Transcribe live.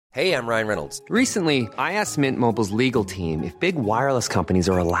Hey, I'm Ryan Reynolds. Recently, I asked Mint Mobile's legal team if big wireless companies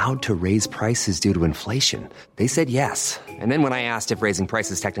are allowed to raise prices due to inflation. They said yes. And then when I asked if raising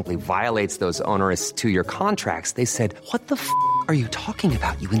prices technically violates those onerous two-year contracts, they said, "What the f*** are you talking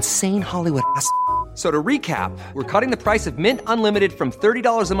about, you insane Hollywood ass?" So to recap, we're cutting the price of Mint Unlimited from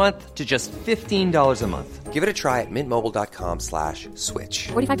 $30 a month to just $15 a month. Give it a try at mintmobile.com/switch.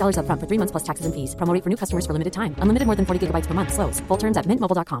 $45 up front for 3 months plus taxes and fees. Promo rate for new customers for limited time. Unlimited more than 40 gigabytes per month. Slows full terms at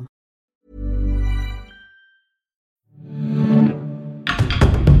mintmobile.com.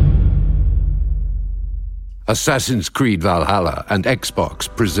 Assassin's Creed Valhalla and Xbox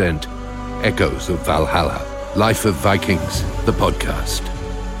present Echoes of Valhalla, Life of Vikings, the podcast.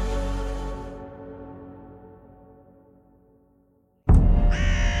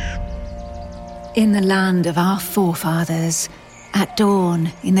 In the land of our forefathers, at dawn,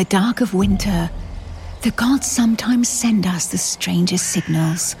 in the dark of winter, the gods sometimes send us the strangest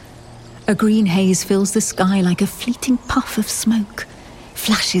signals. A green haze fills the sky like a fleeting puff of smoke.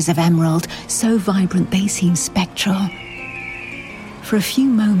 Flashes of emerald, so vibrant they seem spectral. For a few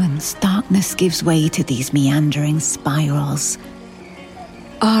moments, darkness gives way to these meandering spirals.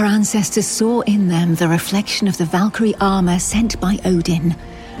 Our ancestors saw in them the reflection of the Valkyrie armor sent by Odin.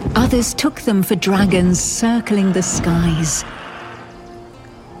 Others took them for dragons circling the skies.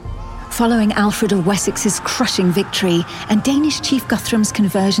 Following Alfred of Wessex's crushing victory and Danish chief Guthrum's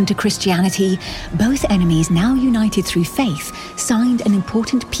conversion to Christianity, both enemies, now united through faith, signed an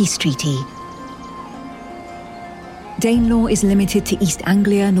important peace treaty. Danelaw is limited to East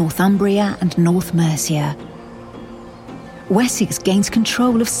Anglia, Northumbria, and North Mercia. Wessex gains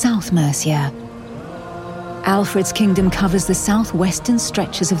control of South Mercia. Alfred's kingdom covers the southwestern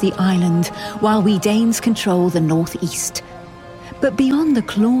stretches of the island, while we Danes control the northeast. But beyond the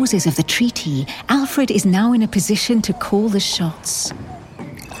clauses of the treaty, Alfred is now in a position to call the shots.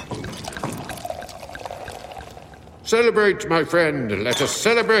 Celebrate, my friend, let us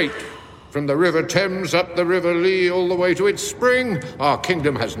celebrate. From the River Thames up the River Lee all the way to its spring, our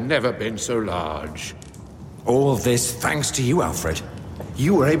kingdom has never been so large. All this thanks to you, Alfred.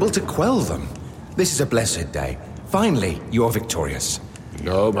 You were able to quell them. This is a blessed day. Finally, you are victorious.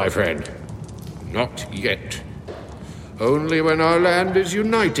 No, my friend, not yet. Only when our land is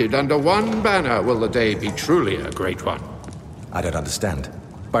united under one banner will the day be truly a great one. I don't understand.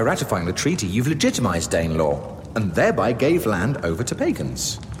 By ratifying the treaty, you've legitimized Danelaw, and thereby gave land over to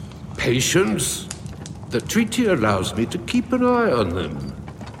pagans. Patience? The treaty allows me to keep an eye on them.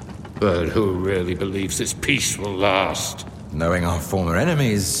 But who really believes this peace will last? Knowing our former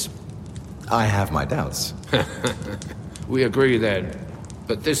enemies, I have my doubts. We agree then.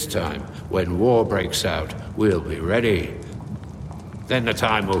 But this time, when war breaks out, we'll be ready. Then the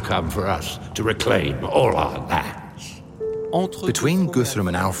time will come for us to reclaim all our lands. Between Guthrum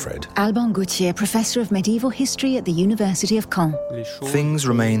and Alfred, Alban Gauthier, professor of medieval history at the University of Caen. things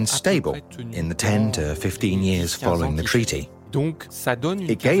remained stable in the 10 to 15 years following the treaty.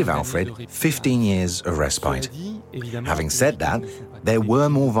 It gave Alfred 15 years of respite. Having said that, there were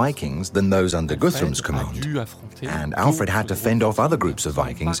more Vikings than those under Guthrum's command, and Alfred had to fend off other groups of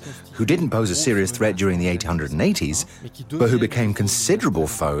Vikings who didn't pose a serious threat during the 880s, but who became considerable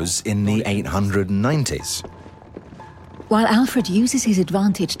foes in the 890s. While Alfred uses his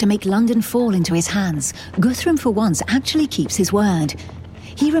advantage to make London fall into his hands, Guthrum for once actually keeps his word.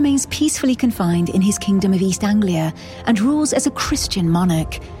 He remains peacefully confined in his kingdom of East Anglia and rules as a Christian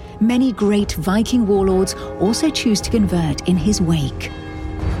monarch. Many great Viking warlords also choose to convert in his wake.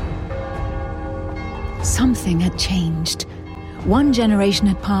 Something had changed. One generation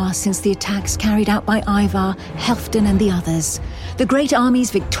had passed since the attacks carried out by Ivar, Helfden and the others. The great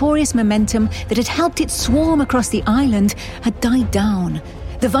army's victorious momentum that had helped it swarm across the island had died down.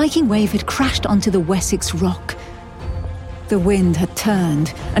 The Viking wave had crashed onto the Wessex rock. The wind had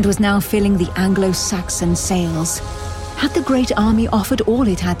turned and was now filling the Anglo-Saxon sails. Had the great army offered all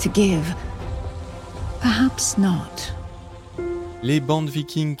it had to give? Perhaps not. The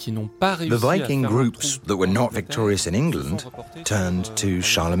Viking groups that were not victorious in England turned to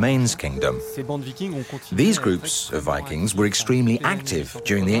Charlemagne's kingdom. These groups of Vikings were extremely active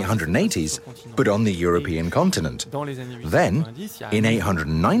during the 880s, but on the European continent. Then, in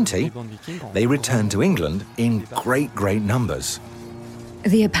 890, they returned to England in great numbers.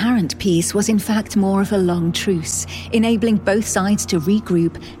 The apparent peace was in fact more of a long truce, enabling both sides to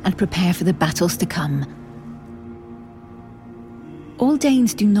regroup and prepare for the battles to come. All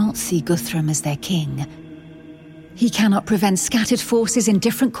Danes do not see Guthrum as their king. He cannot prevent scattered forces in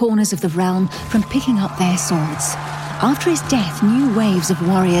different corners of the realm from picking up their swords. After his death, new waves of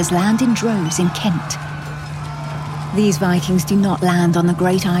warriors land in droves in Kent. These Vikings do not land on the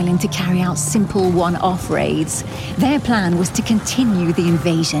Great Island to carry out simple one-off raids. Their plan was to continue the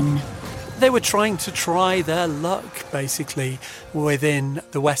invasion. They were trying their luck, basically, within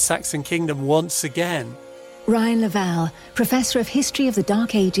the West Saxon Kingdom once again. Ryan Lavelle, Professor of History of the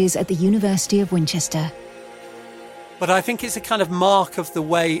Dark Ages at the University of Winchester. But I think it's a kind of mark of the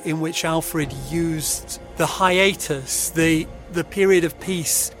way in which Alfred used the hiatus, the period of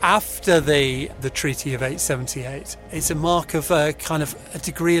peace after the Treaty of 878. It's a mark of a kind of a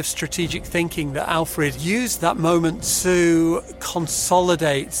degree of strategic thinking that Alfred used that moment to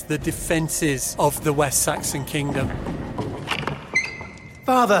consolidate the defences of the West Saxon Kingdom.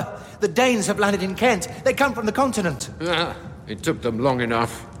 Father, the Danes have landed in Kent. They come from the continent. It took them long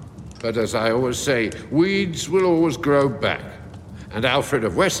enough. But as I always say, weeds will always grow back. And Alfred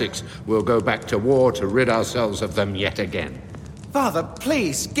of Wessex will go back to war to rid ourselves of them yet again. Father,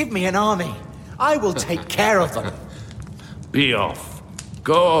 please, give me an army. I will take care of them. Be off.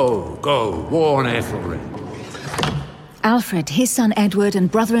 Go, warn Ethelred. Alfred, his son Edward,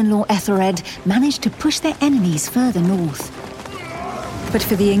 and brother-in-law Ethelred managed to push their enemies further north. But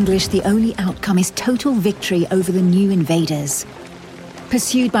for the English, the only outcome is total victory over the new invaders.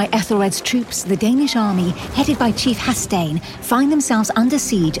 Pursued by Ethelred's troops, the Danish army, headed by Chief Hastane, find themselves under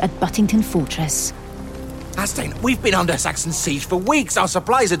siege at Buttington Fortress. Hastane, we've been under Saxon siege for weeks. Our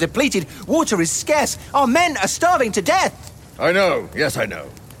supplies are depleted. Water is scarce. Our men are starving to death. I know. Yes, I know.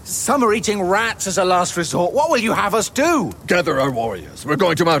 Some are eating rats as a last resort. What will you have us do? Gather our warriors. We're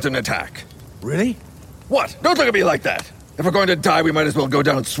going to mount an attack. Really? What? Don't look at me like that. If we're going to die, we might as well go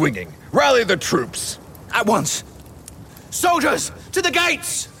down swinging. Rally the troops. At once. Soldiers, to the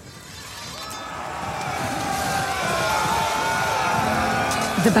gates!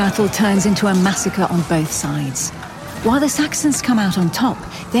 The battle turns into a massacre on both sides. While the Saxons come out on top,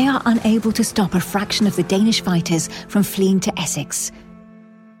 they are unable to stop a fraction of the Danish fighters from fleeing to Essex.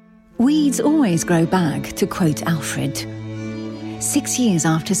 Weeds always grow back, to quote Alfred. 6 years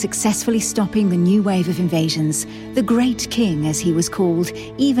after successfully stopping the new wave of invasions, the Great King, as he was called,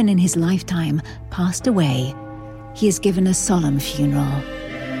 even in his lifetime, passed away. He is given a solemn funeral.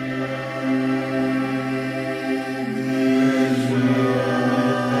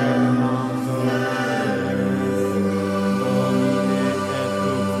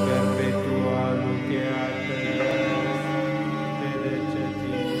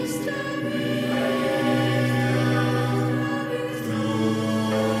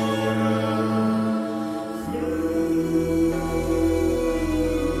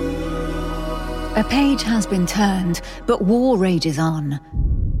 A page has been turned, but war rages on.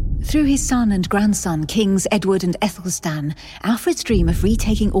 Through his son and grandson, Kings Edward and Ethelstan, Alfred's dream of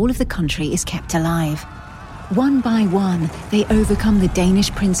retaking all of the country is kept alive. One by one, they overcome the Danish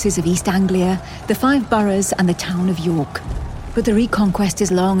princes of East Anglia, the 5 boroughs and the town of York. But the reconquest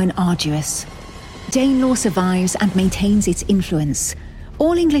is long and arduous. Danelaw survives and maintains its influence.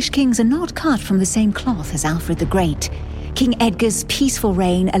 All English kings are not cut from the same cloth as Alfred the Great. King Edgar's peaceful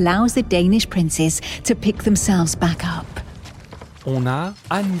reign allows the Danish princes to pick themselves back up.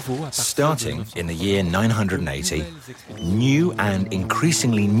 Starting in the year 980, new and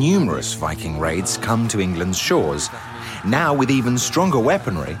increasingly numerous Viking raids come to England's shores, now with even stronger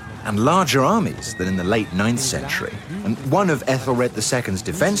weaponry and larger armies than in the late 9th century. And one of Ethelred II's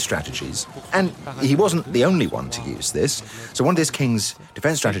defence strategies, and he wasn't the only one to use this, so one of this king's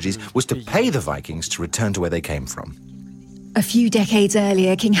defence strategies was to pay the Vikings to return to where they came from. A few decades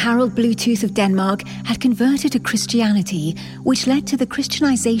earlier, King Harald Bluetooth of Denmark had converted to Christianity, which led to the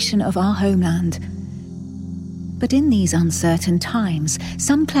Christianization of our homeland. But in these uncertain times,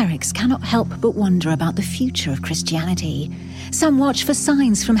 some clerics cannot help but wonder about the future of Christianity. Some watch for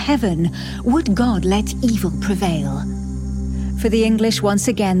signs from heaven. Would God let evil prevail? For the English, once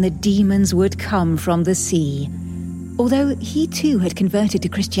again, the demons would come from the sea. Although he too had converted to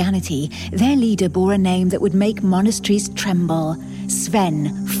Christianity, their leader bore a name that would make monasteries tremble: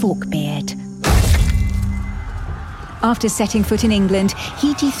 Sven Forkbeard. After setting foot in England,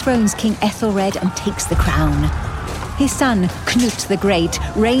 he dethrones King Ethelred and takes the crown. His son, Knut the Great,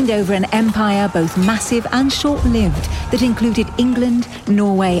 reigned over an empire both massive and short-lived that included England,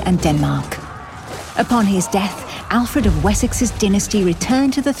 Norway and Denmark. Upon his death, Alfred of Wessex's dynasty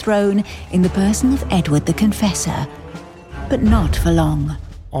returned to the throne in the person of Edward the Confessor. But not for long.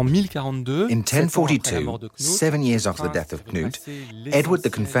 In 1042, 7 years after the death of Knut, Edward the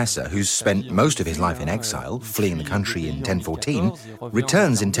Confessor, who's spent most of his life in exile, fleeing the country in 1014,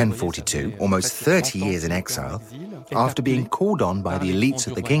 returns in 1042, almost 30 years in exile, after being called on by the elites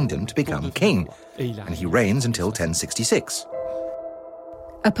of the kingdom to become king, and he reigns until 1066.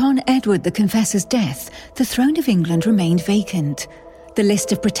 Upon Edward the Confessor's death, the throne of England remained vacant. The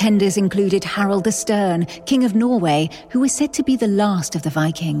list of pretenders included Harold the Stern, King of Norway, who was said to be the last of the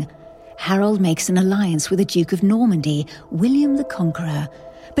Viking. Harold makes an alliance with the Duke of Normandy, William the Conqueror.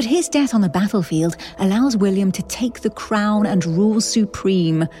 But his death on the battlefield allows William to take the crown and rule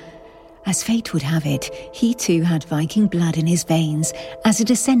supreme. As fate would have it, he too had Viking blood in his veins, as a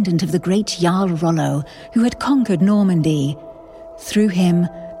descendant of the great Jarl Rollo, who had conquered Normandy. Through him,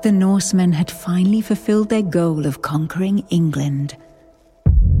 the Norsemen had finally fulfilled their goal of conquering England.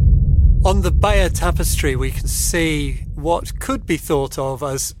 On the Bayeux Tapestry, we can see what could be thought of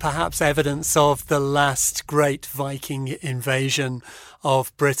as perhaps evidence of the last great Viking invasion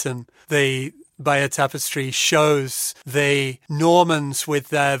of Britain. The Bayeux Tapestry shows the Normans with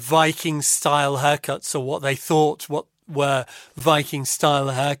their Viking-style haircuts, or what they thought were Viking-style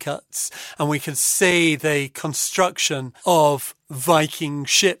haircuts. And we can see the construction of Viking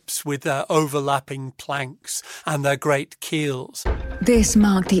ships with their overlapping planks and their great keels. This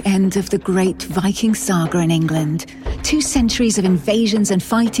marked the end of the great Viking saga in England. 2 centuries of invasions and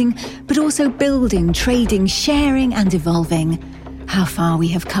fighting, but also building, trading, sharing and evolving. How far we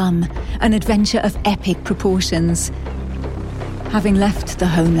have come, an adventure of epic proportions. Having left the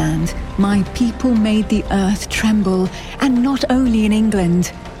homeland, my people made the earth tremble, and not only in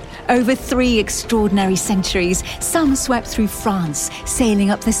England. Over 3 extraordinary centuries, some swept through France, sailing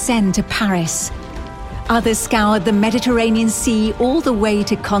up the Seine to Paris. Others scoured the Mediterranean Sea all the way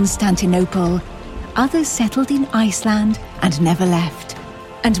to Constantinople. Others settled in Iceland and never left.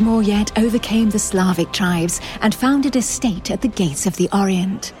 And more yet overcame the Slavic tribes and founded a state at the gates of the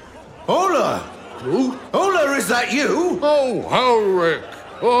Orient. Ola! Ola, is that you? Oh, Ulrich!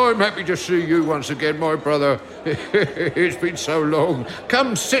 Oh, I'm happy to see you once again, my brother. It's been so long.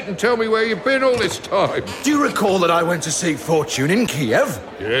 Come sit and tell me where you've been all this time. Do you recall that I went to seek fortune in Kiev?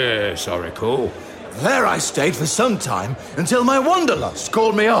 Yes, I recall. There I stayed for some time until my wanderlust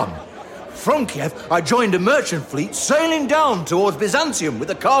called me on. From Kiev, I joined a merchant fleet sailing down towards Byzantium with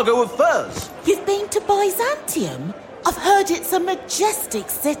a cargo of furs. You've been to Byzantium? I've heard it's a majestic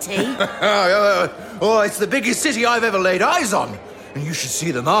city. Oh, it's the biggest city I've ever laid eyes on. And you should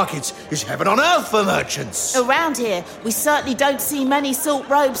see the markets. It's heaven on earth for merchants. Around here, we certainly don't see many silk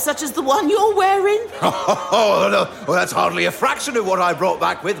robes such as the one you're wearing. Oh, that's hardly a fraction of what I brought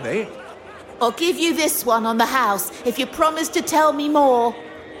back with me. I'll give you this one on the house if you promise to tell me more.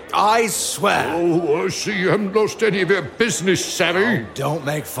 I swear. Oh, I see you haven't lost any of your business savvy. Oh, don't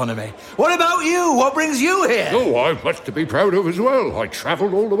make fun of me. What about you? What brings you here? Oh, I've much to be proud of as well. I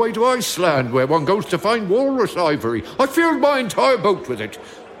travelled all the way to Iceland, where one goes to find walrus ivory. I filled my entire boat with it.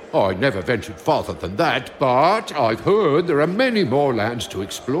 I never ventured farther than that, but I've heard there are many more lands to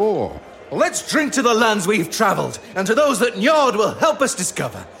explore. Well, let's drink to the lands we've travelled, and to those that Njord will help us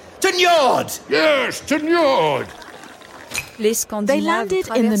discover. To Njord! Yes, to Njord! They landed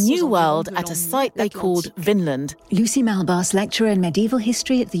in the New World at a site they called Vinland. Lucy Malbas, lecturer in medieval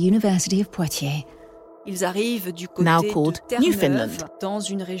history at the University of Poitiers. Now called Newfoundland,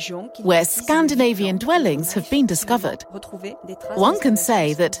 where Scandinavian dwellings have been discovered. One can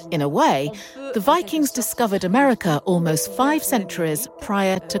say that, in a way, the Vikings discovered America almost 5 centuries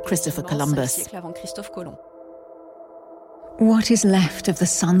prior to Christopher Columbus. What is left of the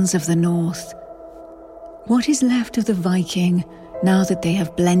sons of the North? What is left of the Viking, now that they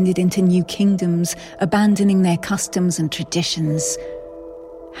have blended into new kingdoms, abandoning their customs and traditions?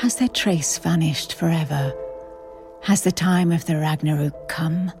 Has their trace vanished forever? Has the time of the Ragnarok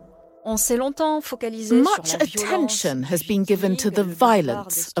come? Much attention has been given to the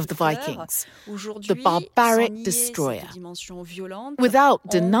violence of the Vikings, the barbaric destroyer. Without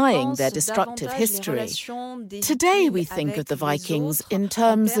denying their destructive history, today we think of the Vikings in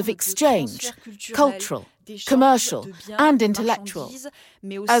terms of exchange, cultural, commercial and intellectual,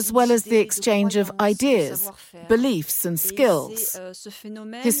 as well as the exchange of ideas, beliefs and skills.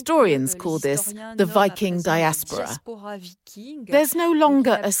 Historians call this the Viking diaspora. There's no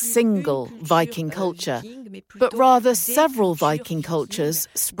longer a single Viking culture, but rather several Viking cultures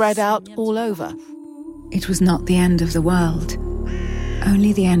spread out all over. It was not the end of the world,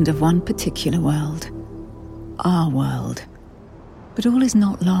 only the end of one particular world, our world. But all is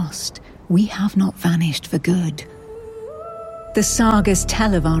not lost. We have not vanished for good. The sagas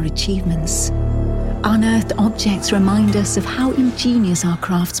tell of our achievements. Unearthed objects remind us of how ingenious our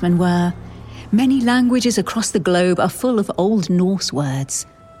craftsmen were. Many languages across the globe are full of Old Norse words.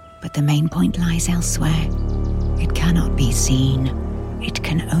 But the main point lies elsewhere. It cannot be seen. It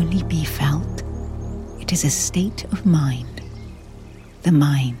can only be felt. It is a state of mind. The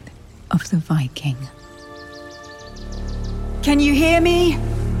mind of the Viking. Can you hear me?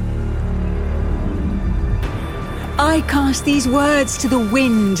 I cast these words to the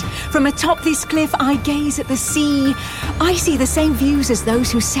wind. From atop this cliff, I gaze at the sea. I see the same views as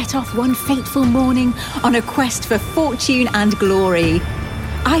those who set off one fateful morning on a quest for fortune and glory.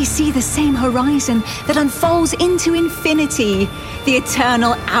 I see the same horizon that unfolds into infinity, the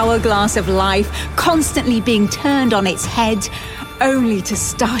eternal hourglass of life constantly being turned on its head, only to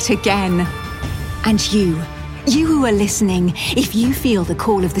start again. And you who are listening, if you feel the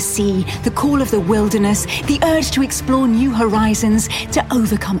call of the sea, the call of the wilderness, the urge to explore new horizons, to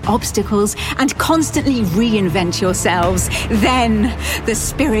overcome obstacles, and constantly reinvent yourselves, then the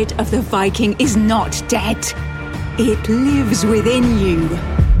spirit of the Viking is not dead. It lives within you.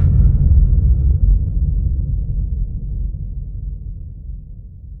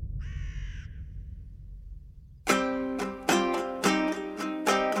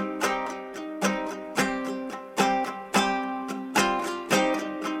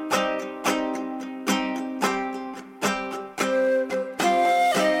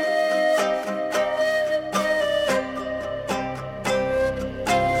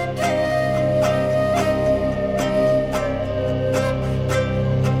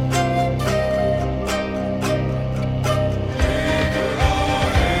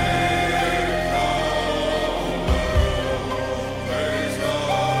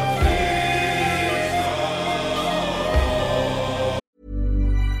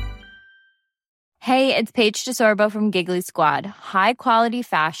 Hey, it's Paige DeSorbo from Giggly Squad. High quality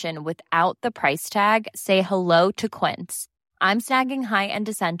fashion without the price tag. Say hello to Quince. I'm snagging high-end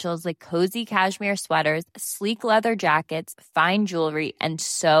essentials like cozy cashmere sweaters, sleek leather jackets, fine jewelry, and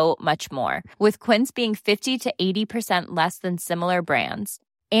so much more. With Quince being 50 to 80% less than similar brands.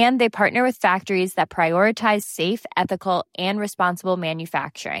 And they partner with factories that prioritize safe, ethical, and responsible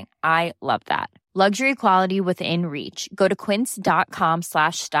manufacturing. I love that. Luxury quality within reach. Go to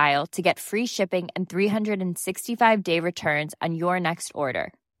quince.com/style to get free shipping and 365-day returns on your next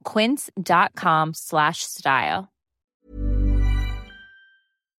order. Quince.com/style.